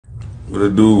What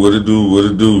it do? What it do? What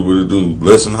it do? What it do?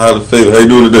 Blessing, highly favored. How you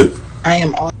doing today? I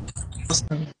am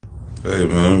awesome. Hey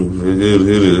man, hit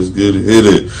it. It's good to hit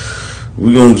it.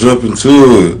 We gonna jump into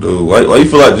it though. Why you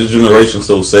feel like this generation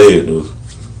so sad though?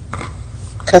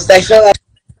 Because they feel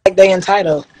like they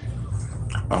entitled.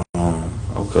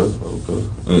 Okay.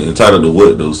 Entitled to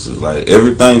what though? So, like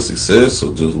everything success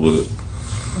or just what?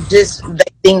 Just they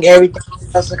think everything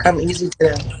else will come easy to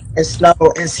them. It's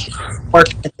work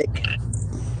ethic.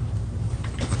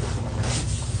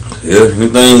 Yeah,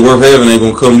 anything worth having ain't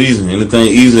gonna come easy. Anything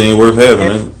easy ain't worth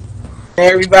having. And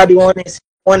Ain't everybody want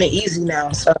it easy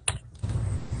now. So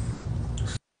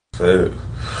sad.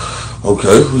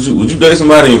 Okay, would you date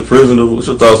somebody in prison though? What's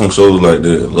your thoughts on shows like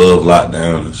that? Love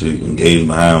Lockdown and shit, engaged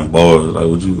behind bars. Like,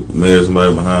 would you marry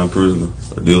somebody behind prison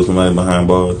or deal with somebody behind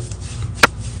bars?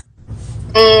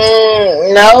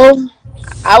 no,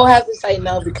 I would have to say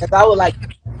no because I would like to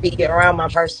be around my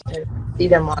person and see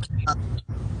them all.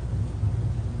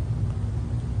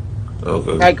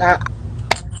 Okay. Like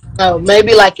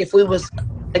maybe like if we was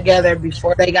together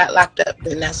before they got locked up,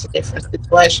 then that's a different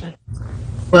situation.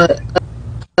 But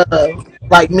uh,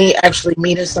 like me actually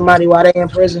meeting somebody while they in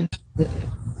prison.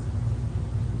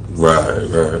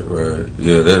 Right.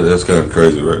 Yeah, that's kind of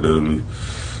crazy right there to me.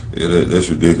 Yeah, that's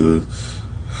ridiculous.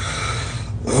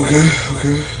 Okay.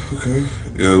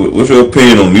 Yeah, what's your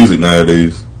opinion on music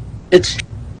nowadays? It's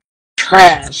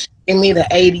trash. Give me the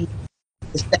 80s,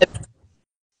 the 70s,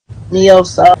 neo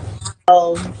soul.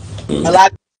 A Mm,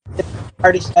 lot of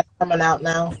artists that's coming out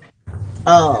now.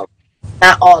 Um,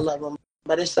 Not all of them,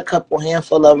 but it's a couple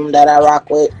handful of them that I rock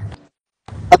with.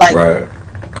 I like right.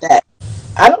 that.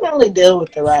 I don't really deal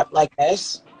with the rap like that.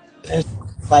 It's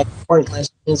like pointless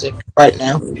music right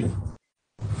now.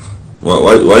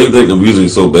 Why you think the music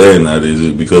is so bad nowadays? Is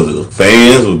it because of the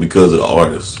fans or because of the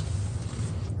artists?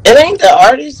 It ain't the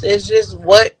artists. It's just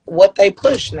what they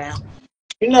push now.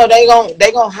 You know they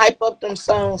gon' hype up them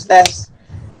songs that's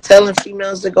telling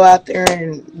females to go out there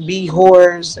and be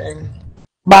whores and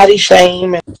body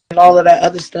shame and all of that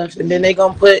other stuff, and then they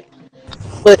gonna put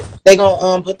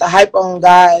the hype on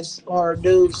guys or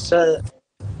dudes to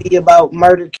be about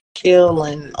murder, kill,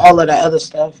 and all of that other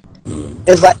stuff.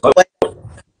 It's like the way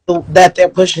that they're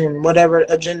pushing whatever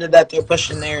agenda that they're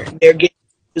pushing. They're getting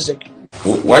music.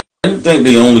 Why do you think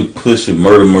they only pushing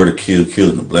murder,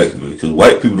 killing the black community? Because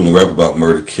white people don't rap about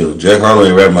murder, killing. Jack Harlow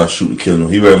ain't rapping about shooting, killing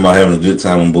them. He rap about having a good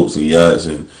time on boats and yachts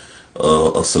and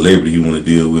a celebrity he want to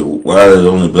deal with. Why do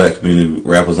only black community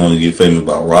rappers only get famous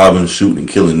about robbing, shooting, and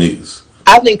killing niggas?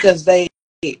 I think because they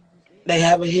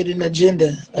have a hidden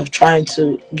agenda of trying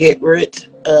to get rid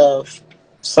of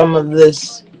some of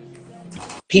this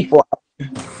people.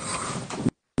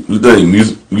 You think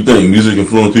music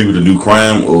influence people to do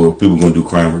crime, or people gonna do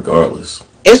crime regardless?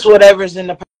 It's whatever's in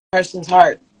the person's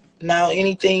heart. Now,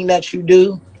 anything that you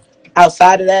do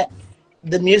outside of that,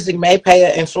 the music may play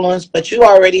an influence, but you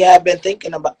already have been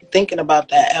thinking about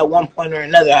that at one point or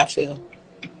another. I feel,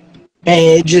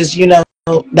 and it just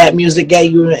that music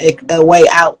gave you a way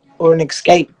out or an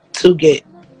escape to get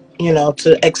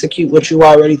to execute what you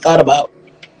already thought about.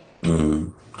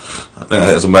 Mm. I think I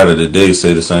had somebody today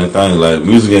say the same thing. Like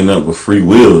music ain't nothing but free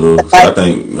will, though. So I Like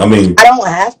think, I mean, I don't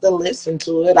have to listen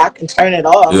to it. I can turn it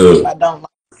off if yeah, I don't.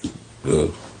 yeah.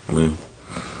 I mean,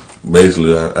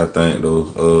 basically, I think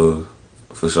though,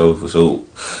 for sure,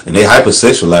 and they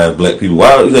hypersexualize black people.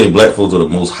 Why do you think black folks are the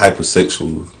most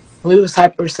hypersexual? We was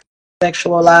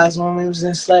hypersexualized when we was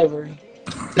in slavery.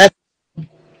 That's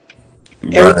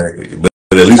every Right,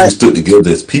 but at least we stood together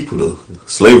as people, though.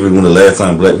 Slavery, when the last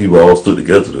time black people all stood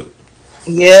together, though.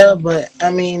 Yeah, but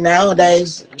I mean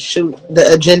nowadays, shoot,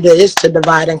 the agenda is to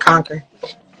divide and conquer.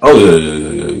 Oh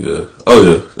yeah. Oh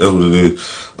yeah, that's what it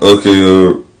is.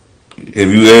 Okay,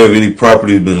 have you ever any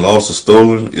property been lost or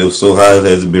stolen? If so, how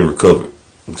has it been recovered?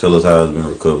 And tell us how it's been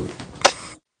recovered.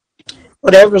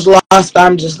 Whatever's lost,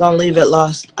 I'm just gonna leave it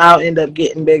lost. I'll end up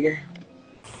getting bigger.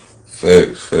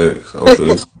 Facts.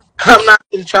 Okay. I'm not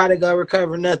gonna try to go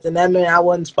recover nothing. That meant I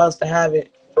wasn't supposed to have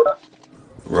it.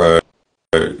 Right.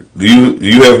 Do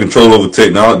you have control over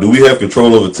technology? Do we have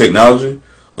control over technology,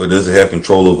 or does it have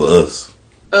control over us?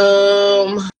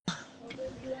 Um,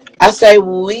 I say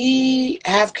we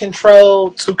have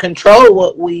control to control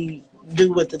what we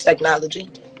do with the technology.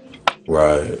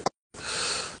 Right.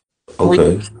 We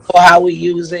Okay. control how we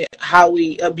use it, how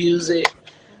we abuse it,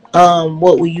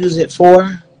 what we use it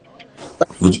for.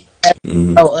 Would you?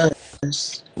 Mm, Oh,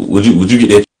 us. would you get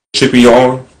that chip in your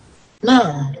arm?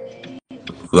 No.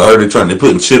 'Cause I heard they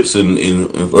putting chips in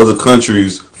other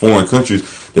countries, foreign countries.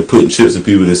 They're putting chips in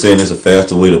people. They're saying it's a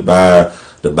faster way to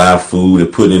buy food. They're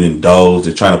putting it in dogs.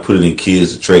 They're trying to put it in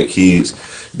kids to track kids.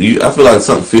 I feel like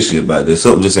something fishy about this.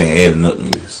 Something just ain't adding up to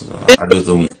me. So I just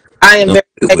I am don't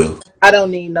very. fit well. I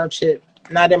don't need no chip.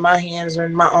 Not in my hands or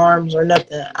in my arms or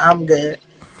nothing. I'm good.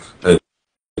 Hey,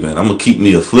 man, I'm gonna keep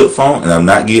me a flip phone, and I'm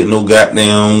not getting no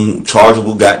goddamn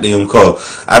chargeable goddamn car.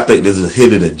 I think there's a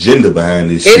hidden agenda behind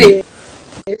this shit.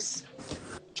 It is.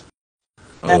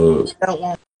 I Uh, don't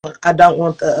want. I don't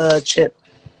want the chip.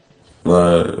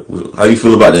 uh, how you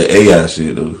feel about that AI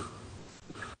shit though?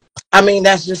 I mean,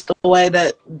 that's just the way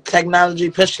that technology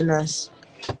pushing us.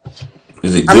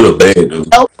 Is it I mean, good or bad though? Because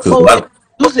helpful if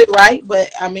you use it right,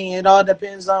 but I mean, it all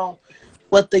depends on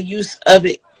what the use of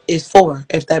it is for.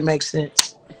 If that makes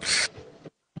sense.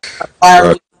 Are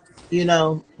right. we,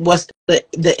 what's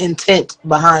the intent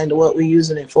behind what we're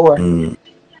using it for? Mm.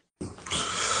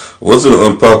 What's your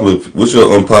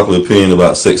unpopular opinion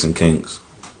about sex and kinks?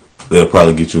 That'll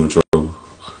probably get you in trouble.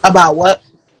 About what?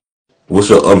 What's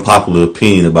your unpopular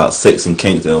opinion about sex and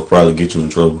kinks that'll probably get you in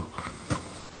trouble?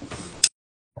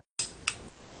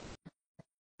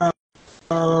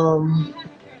 Um,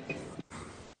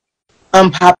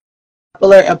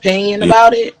 unpopular opinion Yeah.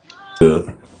 about it.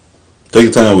 Take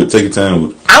your time with.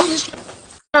 I'm just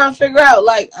trying to figure out,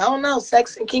 like, I don't know,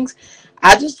 sex and kinks.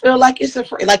 I just feel like it's a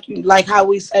free, like how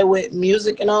we say with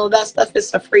music and all of that stuff.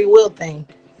 It's a free will thing.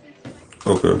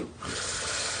 Okay.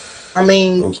 I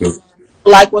mean, Okay.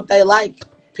 like what they like.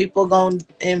 People gonna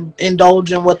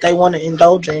indulge in what they want to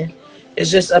indulge in. It's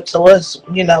just up to us,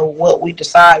 what we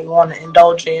decide we want to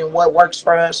indulge in, what works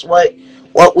for us, what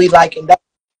we like and don't.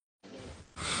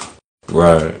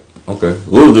 Right. Okay.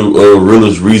 What was the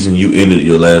realest reason you ended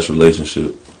your last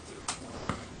relationship?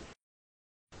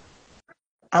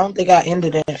 I don't think I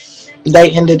ended it.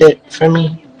 They ended it for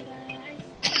me.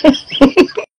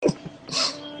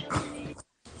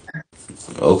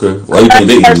 Okay. Why you I'm think the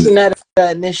they ended person it?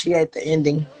 that initiate the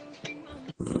ending.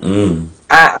 Mm.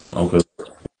 I Okay.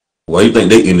 Why you think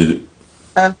they ended it?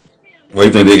 uh, Why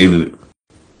you think they ended it?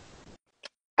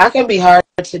 I can be hard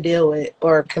to deal with,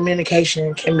 or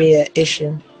communication can be an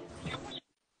issue.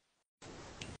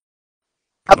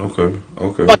 Okay.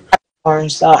 Okay.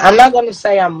 So I'm not gonna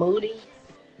say I'm moody,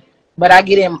 but I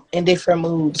get in different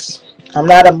moods. I'm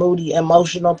not a moody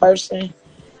emotional person,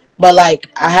 but like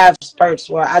I have spurts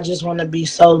where I just want to be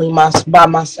solely by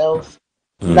myself.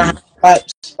 And I Mm. have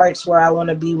spurts where I want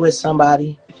to be with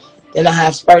somebody. Then I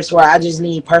have spurts where I just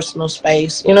need personal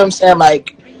space. You know what I'm saying?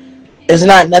 Like it's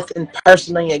not nothing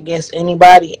personally against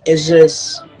anybody. It's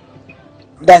just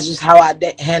that's just how I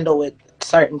handle with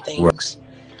certain Right. things.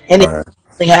 And if Right. you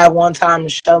only have one time to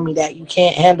show me that you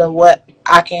can't handle what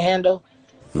I can handle,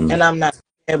 Mm. and I'm not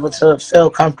able to feel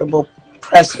comfortable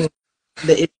pressing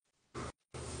the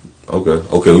Okay.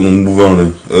 Okay. We're gonna move on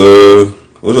then.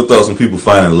 What's your thoughts on people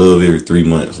finding love every 3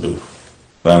 months, though?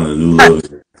 Finding a new love.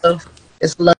 issue.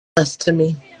 It's lust to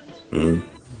me. Mm.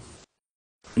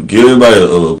 Give everybody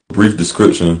a brief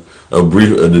description,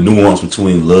 the nuance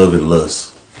between love and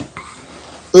lust.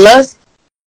 Lust,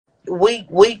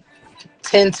 we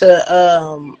tend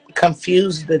to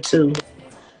confuse the two.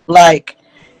 Like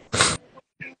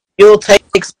you'll take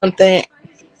something,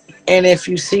 and if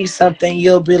you see something,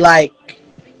 you'll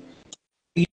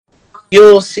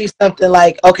see something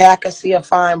like, okay, I can see a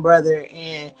fine brother,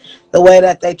 and the way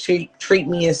that they treat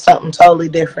me is something totally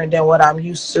different than what I'm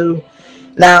used to.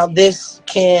 Now, this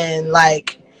can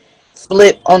like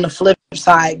flip on the flip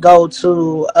side, go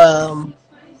to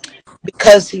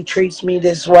because he treats me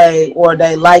this way, or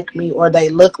they like me, or they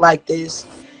look like this.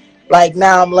 Like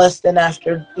now, I'm lusting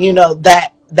after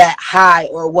that high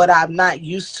or what I'm not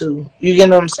used to. You get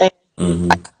what I'm saying?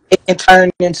 Mm-hmm. It can turn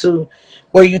into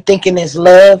where you thinking is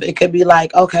love. It could be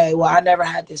like, okay, well, I never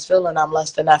had this feeling. I'm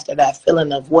lusting after that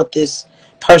feeling of what this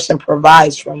person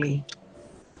provides for me.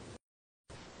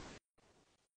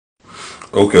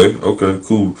 Okay. Okay.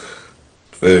 Cool.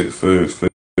 Facts. Facts.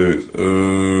 Facts.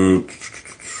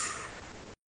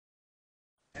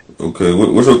 Okay.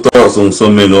 What's your thoughts on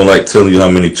some men don't like telling you how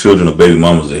many children or baby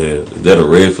mamas they have? Is that a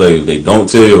red flag if they don't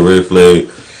tell you? A red flag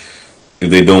if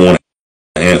they don't want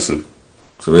to answer?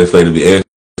 It's a red flag to be asked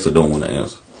or don't want to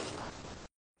answer.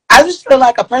 I just feel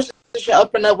like a person should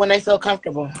open up when they feel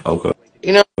comfortable. Okay.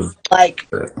 You know, like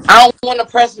I don't want to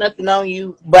press nothing on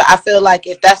you, but I feel like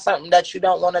if that's something that you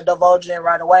don't want to divulge in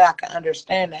right away, I can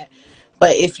understand that.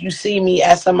 But if you see me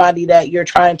as somebody that you're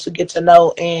trying to get to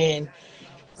know and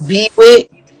be with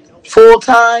full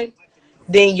time,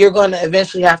 then you're going to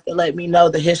eventually have to let me know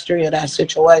the history of that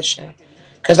situation.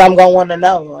 Because I'm going to want to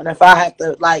know. And if I have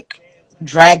to, like,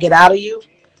 drag it out of you,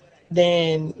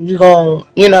 then you're going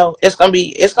to, it's going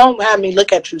to have me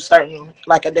look at you certain,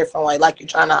 like, a different way, like you're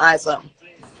trying to hide something.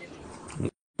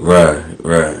 Right,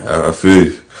 right. I feel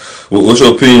you. What's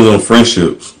your opinion on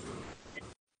friendships?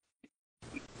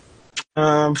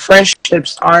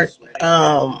 Friendships aren't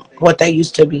what they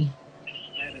used to be.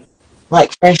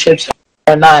 Like friendships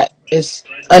are not. It's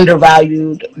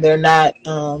undervalued. They're not.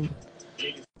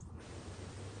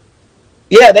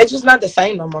 Yeah, they're just not the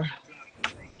same no more.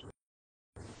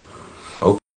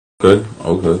 Okay,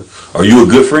 okay. Are you a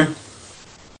good friend?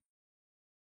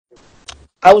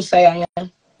 I would say I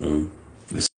am. Mm.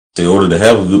 In order to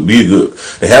have a good, be a good,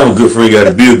 to have a good friend, you got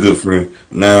to be a good friend.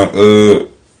 Now,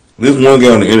 this one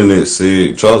guy on the internet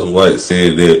said, Charles White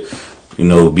said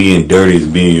that, being dirty is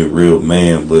being a real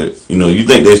man. But, you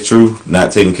think that's true?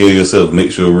 Not taking care of yourself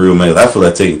makes you a real man. I feel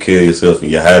like taking care of yourself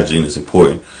and your hygiene is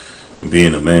important.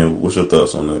 Being a man. What's your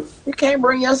thoughts on that? You can't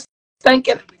bring your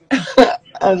stinking.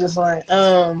 I'm just like,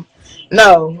 no,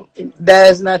 that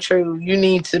is not true. You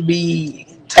need to be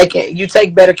taking. You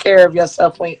take better care of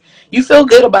yourself when you feel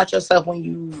good about yourself when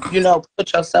you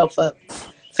put yourself up,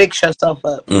 fix yourself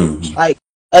up. Mm, Like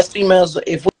us females,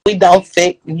 if we don't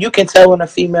fit, you can tell when a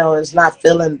female is not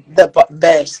feeling the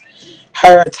best.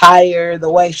 Her attire,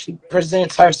 the way she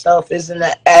presents herself, isn't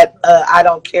at I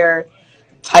don't care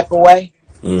type of way.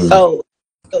 mm, So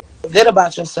good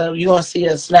about yourself. You're gonna see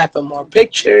us snapping more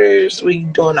pictures. We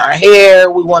doing our hair.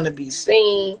 We want to be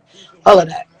seen. All of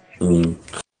that. mm.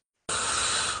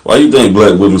 Why do you think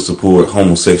black women support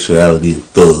homosexuality and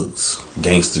thugs,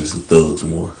 gangsters and thugs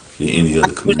more than any other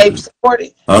Do they community? support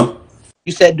it? Huh?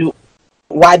 You said do.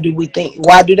 Why do we think?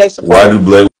 Why do they support Why it? do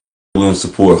black women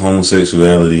support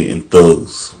homosexuality and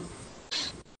thugs?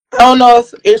 I don't know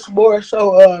if it's more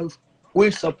so of we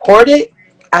support it.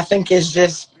 I think it's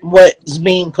just what's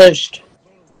being pushed.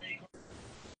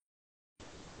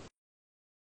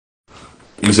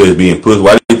 You said it's being pushed.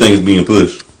 Why do you think it's being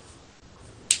pushed?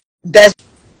 That's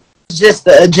just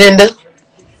the agenda.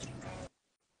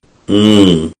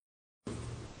 Mm.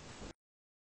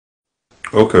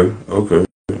 Okay. Okay.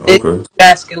 It Okay.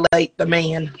 escalate the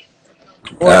man.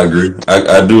 I Or agree.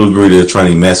 I do agree they're trying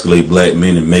to emasculate black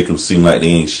men and make them seem like they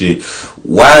ain't shit.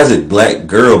 Why is it black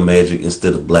girl magic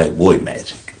instead of black boy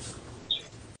magic?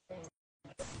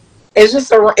 it's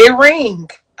just a ring.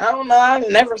 I don't know. I've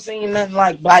never seen nothing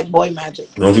like black boy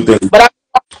magic. Don't you think? But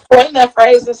I coin that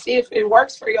phrase and see if it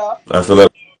works for y'all. I feel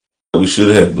like we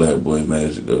should have black boy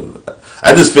magic though.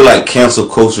 I just feel like cancel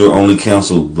culture only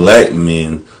cancel black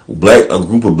men. A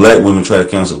group of black women try to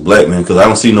cancel black men because I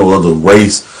don't see no other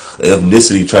race,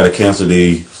 ethnicity try to cancel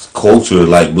their culture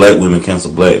like black women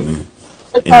cancel black men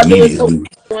But in the y'all do it media.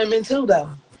 to women too, though.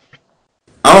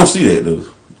 I don't see that though.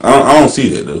 I don't see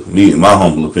that though. Me, my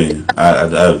humble opinion.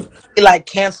 Like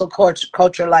cancel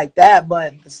culture like that,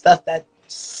 but the stuff that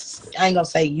I ain't gonna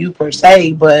say you per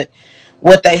se, but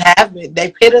what they have,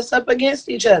 they pit us up against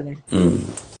each other. mm.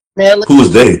 Man, look, Who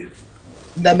is they?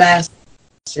 the masses,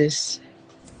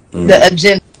 the Mm.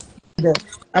 agenda.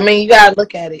 I mean, you gotta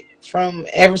look at it from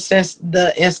ever since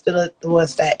the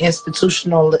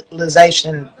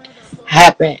institutionalization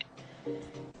happened,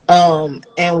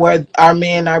 and where our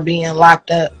men are being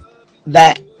locked up.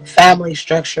 That family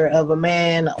structure of a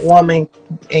man, a woman,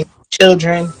 and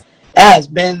children that has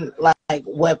been like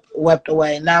wept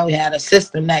away. Now we had a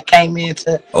system that came in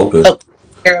to Okay. help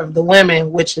take care of the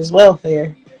women, which is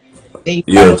welfare. Then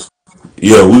you got Yeah.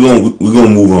 Yeah, we gonna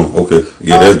move on. Okay,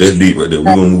 yeah, um, that's deep right there.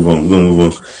 We're gonna move on. We're gonna move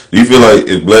on. Do you feel like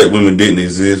if black women didn't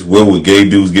exist, where would gay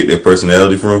dudes get their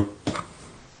personality from?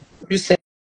 you said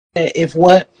if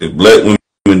what If black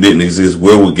women didn't exist,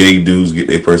 where would gay dudes get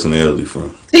their personality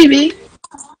from? TV?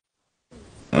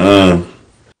 Um,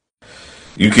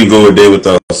 you can go a day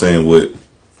without saying what.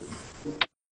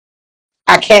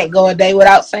 I can't go a day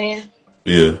without saying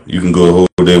Yeah, you can go a whole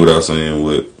day without saying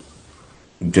what.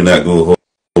 You cannot go a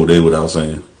whole day without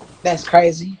saying. that's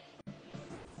crazy.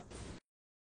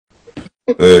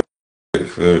 Uh,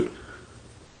 uh,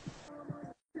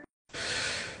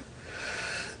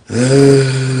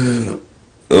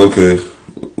 okay.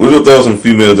 What are your thoughts on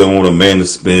females that want a man to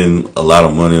spend a lot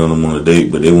of money on them on a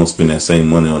date, but they won't spend that same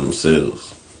money on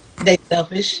themselves? They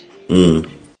selfish. Mm,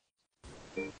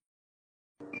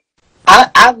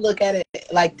 I look at it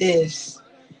like this.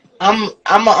 I'm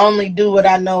gonna only do what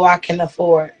I know I can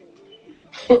afford.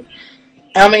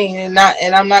 I mean, and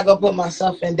I'm not gonna put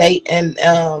myself in debt and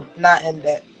not in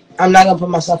debt. I'm not gonna put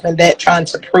myself in debt trying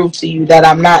to prove to you that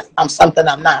I'm something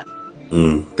I'm not.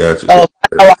 gotcha. So if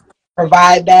I know I can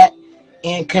provide that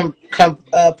and can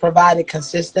provide it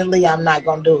consistently, I'm not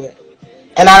gonna do it.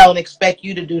 And I don't expect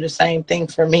you to do the same thing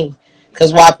for me.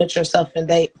 Because why put yourself in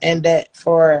debt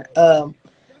for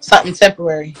something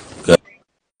temporary?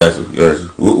 Gotcha.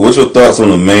 What's your thoughts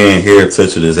on a man hair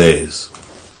touching his ass?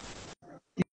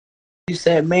 You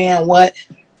said, man, what?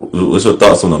 What's your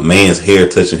thoughts on a man's hair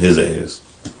touching his ass?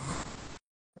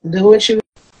 Do what you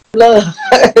love.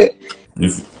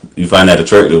 You you find that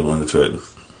attractive or unattractive?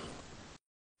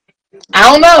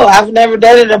 I don't know. I've never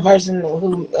dated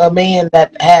a man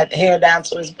that had hair down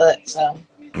to his butt. So,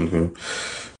 Okay.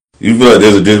 You feel like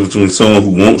there's a difference between someone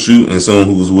who wants you and someone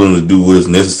who is willing to do what is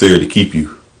necessary to keep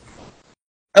you.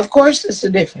 of course, it's a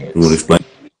You want to difference. explain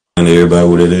to everybody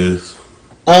what it is?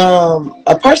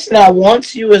 A person that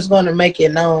wants you is going to make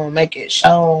it known, make it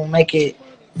shown, make it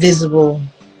visible.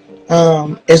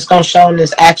 It's going to show in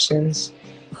his actions,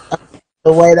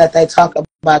 the way that they talk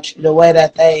about you, the way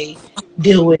that they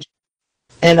deal with you.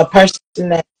 And a person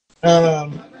that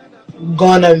um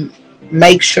going to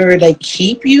make sure they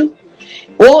keep you.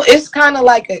 Well, it's kind of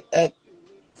like a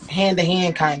hand to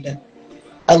hand, kind of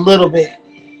a little bit,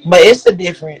 but it's a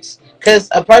difference because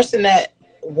a person that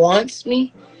wants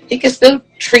me, he can still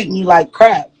treat me like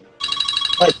crap,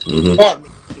 but Mm-hmm. want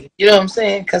me. You know what I'm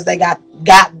saying? Because they got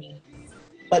me,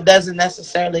 but doesn't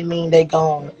necessarily mean they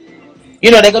gon' they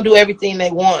gonna do everything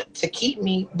they want to keep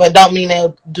me, but don't mean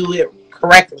they'll do it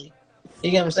correctly.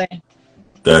 You get what I'm saying?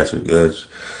 Gotcha, gotcha.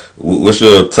 What's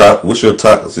your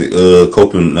toxic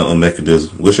coping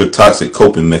mechanism? What's your toxic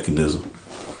coping mechanism?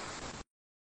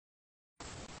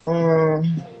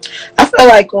 Um, I feel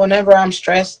like whenever I'm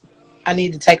stressed, I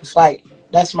need to take a flight.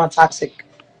 That's my toxic.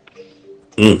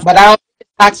 Mm. But I don't think it's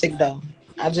toxic though.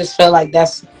 I just feel like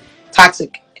that's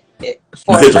toxic You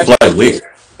for a catch a person flight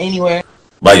where? anywhere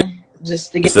By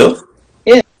just to get yourself?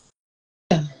 yeah,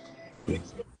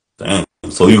 Damn.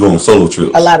 So you go on solo a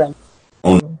trips lot of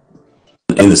on them.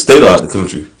 in the state or out the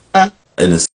country? Huh?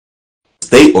 In the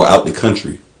state or out the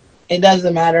country? It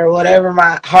doesn't matter. Whatever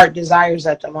my heart desires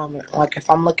at the moment. Like if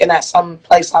I'm looking at some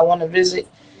place I want to visit,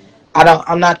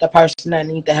 I'm not the person that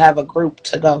need to have a group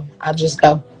to go. I just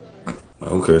go.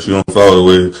 Okay, so you don't follow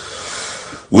the way.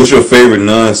 What's your favorite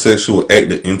non-sexual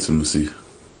act of intimacy?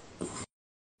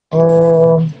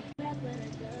 Um,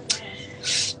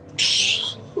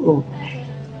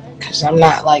 because I'm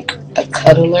not like a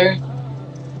cuddler.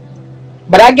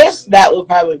 But I guess that would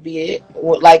probably be it.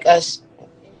 Like us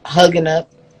hugging up,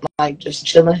 like just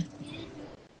chilling.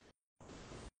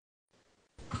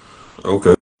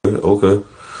 Okay, okay.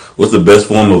 What's the best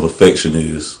form of affection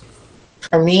is?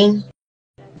 For me,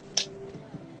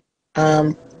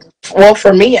 um, well,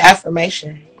 for me,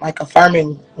 affirmation, like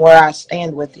affirming where I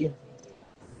stand with you.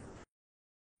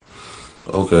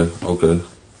 Okay, okay.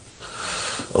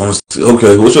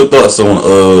 Okay, what's your thoughts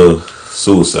on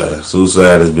suicide?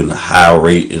 Suicide has been a high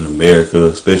rate in America,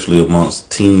 especially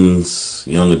amongst teens,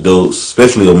 young adults,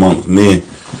 especially amongst men,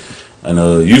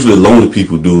 and usually lonely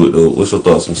people do it. Though, what's your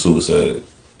thoughts on suicide?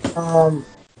 Um,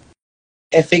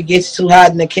 if it gets too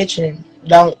hot in the kitchen,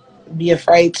 don't be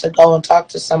afraid to go and talk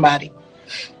to somebody.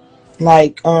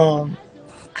 Like,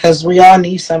 because we all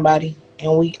need somebody,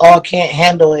 and we all can't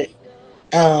handle it.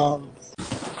 Um,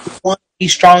 want to be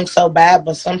strong so bad,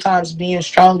 but sometimes being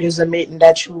strong is admitting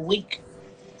that you're weak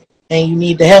and you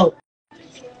need the help.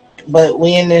 But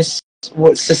we in this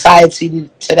society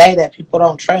today that people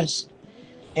don't trust,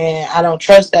 and I don't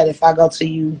trust that if I go to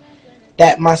you,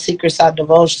 that my secrets I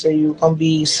divulge to you gonna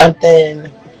be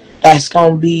something that's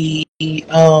gonna be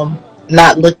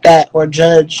not looked at or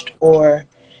judged or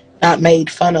not made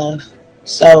fun of.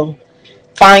 So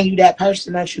find you that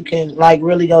person that you can like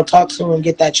really go talk to and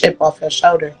get that chip off your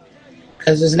shoulder,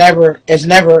 because it's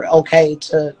never okay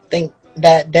to think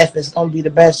that death is gonna be the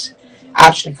best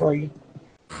option for you.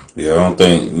 Yeah, I don't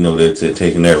think that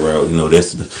taking that route.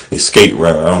 That's the escape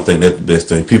route. I don't think that's the best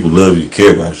thing. People love you,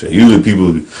 care about you. Usually,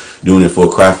 people doing it for a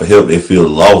cry for help. They feel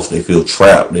lost. They feel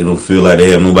trapped. They don't feel like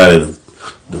they have nobody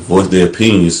to voice their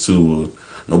opinions to.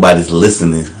 Nobody's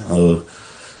listening.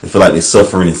 They feel like they're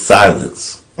suffering in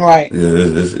silence. Right. Yeah,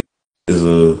 it's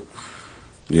a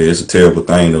it's a terrible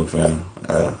thing though, fam.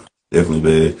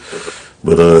 Definitely bad.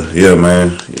 But yeah,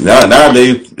 man.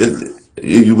 Nowadays,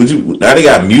 now they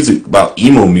got music about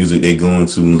emo music they going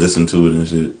to and listen to it and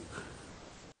shit.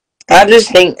 I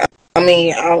just think, I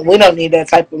mean, we don't need that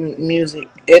type of music.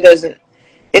 It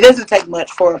doesn't take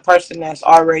much for a person that's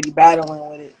already battling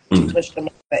with it to Mm. push them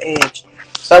over the edge.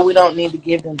 So we don't need to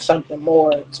give them something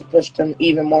more to push them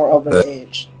even more over the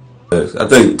edge. I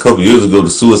think a couple years ago, the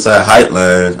Suicide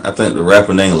Hotline. I think the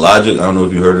rapper named Logic. I don't know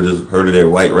if you heard of that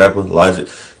white rapper Logic.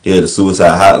 He had the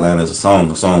Suicide Hotline as a song.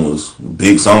 The song was a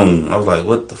big song. I was like,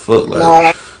 what the fuck? No,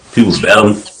 Like people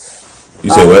battling. You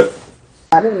say I, what?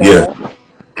 I didn't know Yeah, that.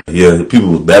 yeah. People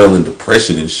was battling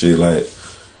depression and shit. Like,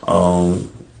 um,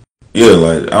 yeah.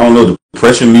 Like I don't know.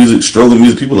 depression music, struggle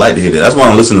music, people like to hear that. That's why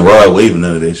I'm listening to Rod Wave and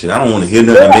none of that shit. I don't want to hear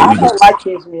nothing Yeah, that make I me don't just like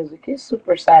his music. It's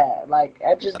super sad. Like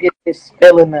I just get this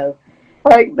feeling of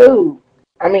like, dude.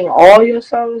 I mean, all your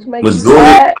songs make you majority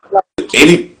sad. Like,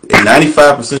 80 and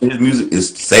 95% of his music is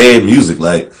sad music.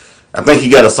 Like I think he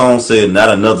got a song said not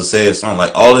another sad song.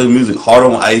 Like all his music, Hard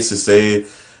on Ice is sad.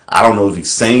 I don't know if he's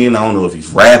singing, I don't know if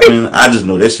he's rapping. I just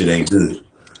know that shit ain't good.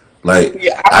 Like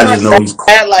yeah, I'm I not just know he's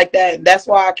sad like that. That's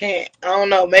why I can't. I don't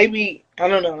know. Maybe I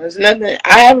don't know. It's nothing.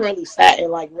 I haven't really sat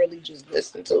and like really just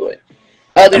listened to it,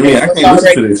 I other than mean I what's can't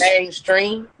listen to already this.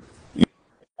 mainstream.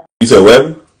 You said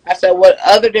what? I said, what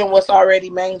other than what's already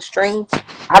mainstream?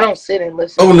 I don't sit and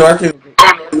listen Oh to no, I his can't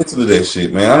music. listen to that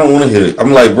shit, man. I don't want to hear it.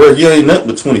 I'm like, bro, he ain't nothing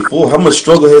but 24. How much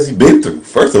struggle has he been through?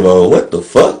 First of all, what the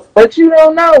fuck? But you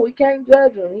don't know. We can't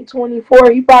judge him. He's 24.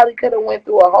 He probably could have went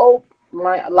through a whole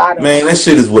like, a lot of. Man, that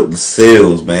shit is what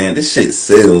sells, man. This shit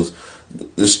sells.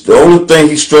 The only thing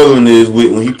he's struggling is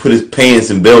with when he put his pants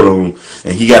and belt on,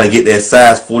 and he got to get that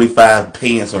size 45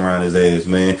 pants around his ass,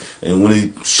 man. And when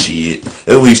he shit,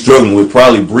 that's what he's struggling with.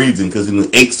 Probably breathing because he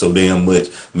aches so damn much.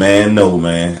 Man, no,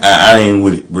 man, I ain't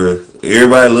with it, bro.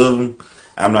 Everybody love him.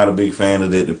 I'm not a big fan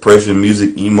of that depression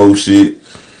music, emo shit.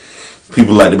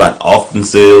 People like to about off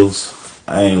themselves.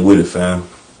 I ain't with it, fam.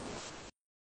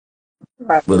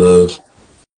 Right. But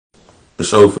the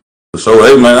show, the show.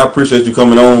 Hey, man, I appreciate you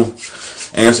coming on,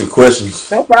 answering questions.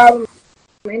 No problem.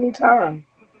 Anytime.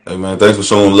 Hey man, thanks for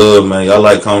showing love, man. Y'all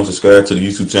like, comment, subscribe to the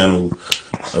YouTube channel.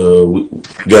 You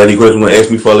got any questions you want to ask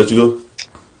me before I let you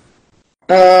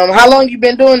How long you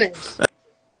been doing this? go?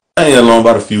 I ain't that long,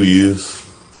 about a few years.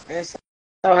 And so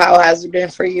how has it been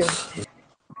for you?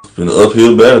 It's been an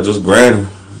uphill battle, just grinding.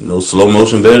 No slow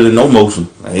motion better than no motion.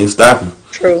 I ain't stopping.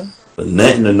 True. But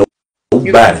nothing to You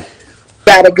nobody.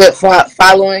 got a good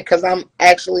following because I'm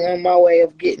actually on my way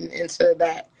of getting into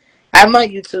that. I have my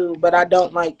YouTube, but I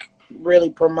don't like really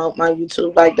promote my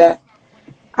YouTube like that.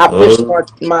 I push Uh, more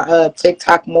my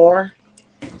TikTok more,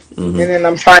 and mm-hmm. then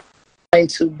I'm trying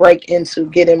to break into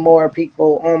getting more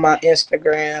people on my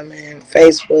Instagram and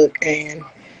Facebook and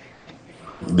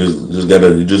You just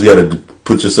gotta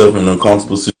put yourself in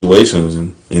uncomfortable situations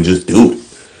and just do it.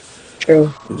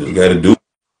 true. You just gotta do it.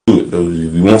 Though.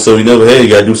 If you want something you never had, you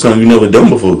gotta do something you never done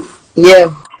before.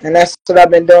 Yeah, and that's what I've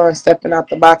been doing, stepping out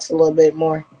the box a little bit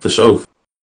more. For sure.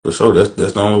 For sure.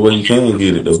 That's the only way you can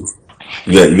get it though.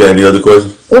 You got any other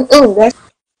questions?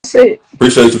 That's it.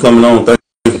 Appreciate you coming on. Thank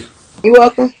you. You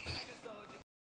welcome.